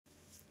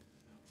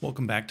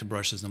Welcome back to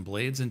Brushes and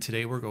Blades, and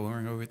today we're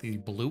going over the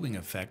bluing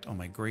effect on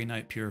my Grey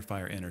Knight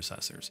Purifier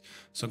Intercessors.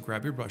 So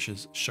grab your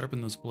brushes,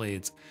 sharpen those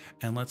blades,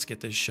 and let's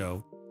get this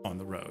show on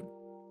the road.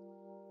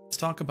 Let's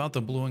talk about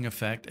the bluing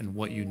effect and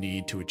what you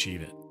need to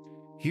achieve it.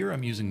 Here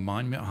I'm using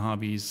Monument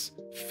Hobbies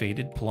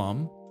Faded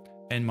Plum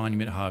and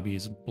Monument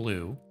Hobbies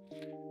Blue,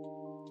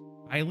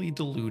 highly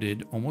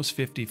diluted, almost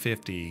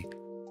 50-50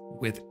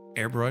 with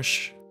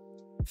airbrush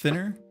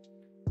thinner,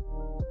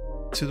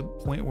 to the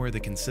point where the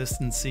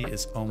consistency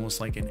is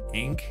almost like an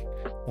ink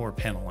or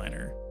pen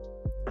liner.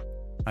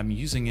 I'm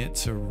using it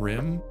to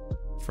rim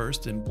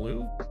first in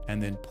blue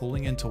and then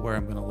pulling into where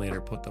I'm going to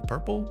later put the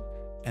purple,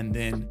 and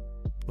then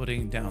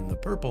putting down the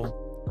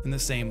purple in the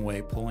same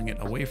way, pulling it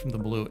away from the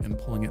blue and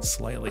pulling it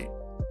slightly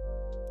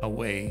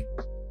away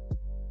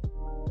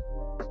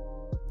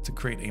to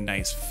create a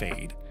nice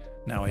fade.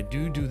 Now I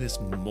do this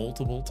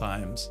multiple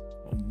times,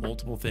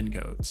 multiple thin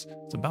coats.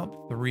 It's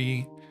about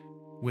 3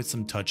 with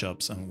some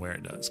touch-ups on where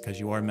it does, because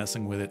you are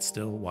messing with it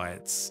still while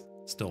it's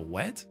still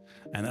wet,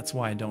 and that's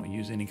why I don't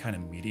use any kind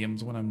of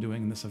mediums when I'm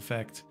doing this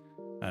effect,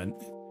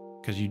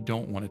 because you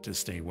don't want it to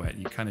stay wet.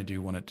 You kind of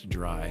do want it to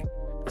dry,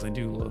 because I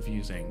do love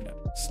using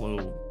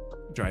slow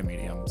dry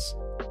mediums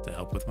to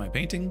help with my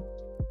painting.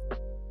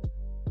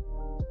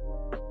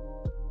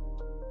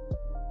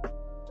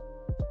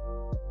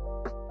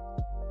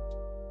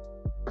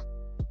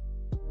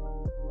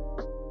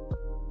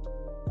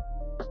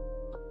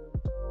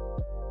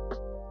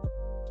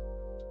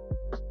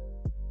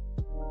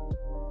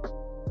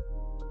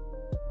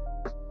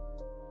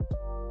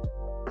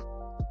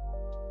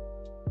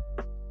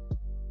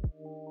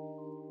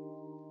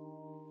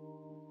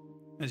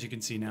 As you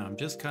can see now, I'm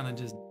just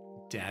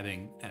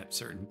dabbing at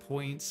certain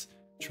points,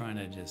 trying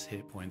to just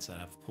hit points that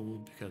I've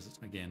pulled, because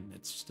again,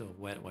 it's still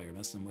wet while you're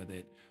messing with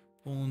it.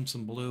 Pulling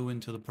some blue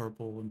into the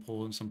purple and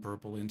pulling some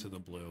purple into the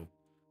blue.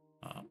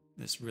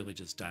 This really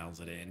just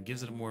dials it in,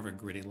 gives it more of a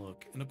gritty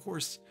look. And of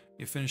course,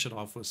 you finish it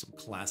off with some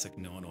classic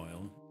Known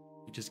Oil.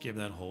 You just give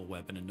that whole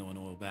weapon a Known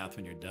Oil bath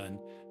when you're done.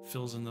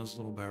 Fills in those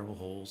little barrel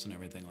holes and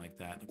everything like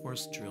that. And of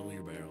course, drill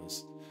your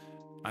barrels.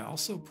 I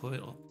also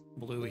put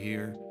blue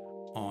here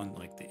on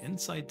like the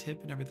inside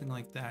tip and everything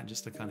like that,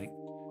 just to kind of,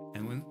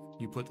 and when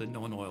you put the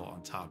Known Oil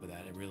on top of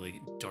that, it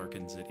really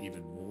darkens it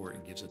even more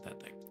and gives it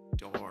that like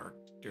dark,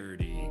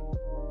 dirty,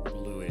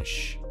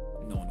 bluish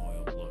Known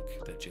Oil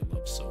look that you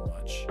love so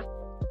much.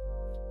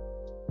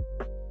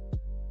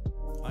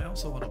 I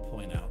also want to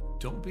point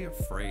out, don't be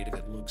afraid if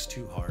it looks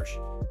too harsh,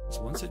 because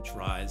once it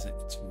dries,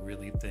 it's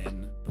really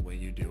thin the way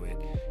you do it.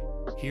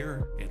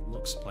 Here, it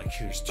looks like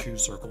there's 2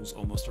 circles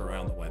almost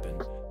around the weapon,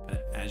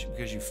 but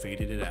because you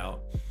faded it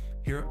out.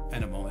 Here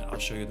in a moment, I'll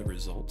show you the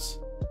results,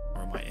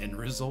 or my end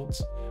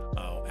results,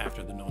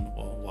 after the Known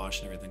Oil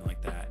wash and everything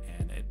like that,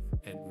 and it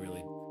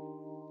really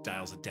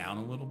dials it down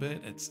a little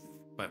bit.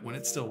 But when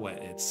it's still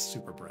wet, it's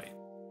super bright.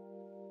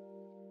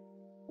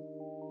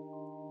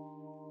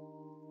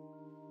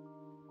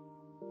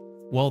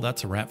 Well,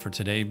 that's a wrap for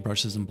today,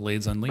 Brushes and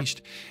Blades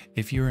Unleashed.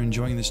 If you're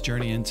enjoying this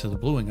journey into the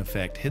bluing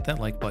effect, hit that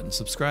like button,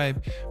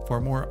 subscribe for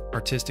more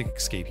artistic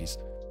escapees,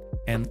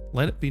 and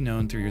let it be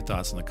known through your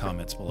thoughts in the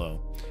comments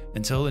below.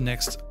 Until the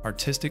next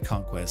artistic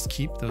conquest,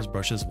 keep those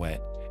brushes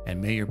wet,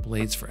 and may your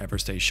blades forever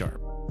stay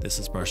sharp. This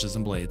is Brushes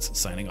and Blades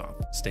signing off.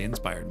 Stay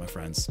inspired, my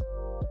friends.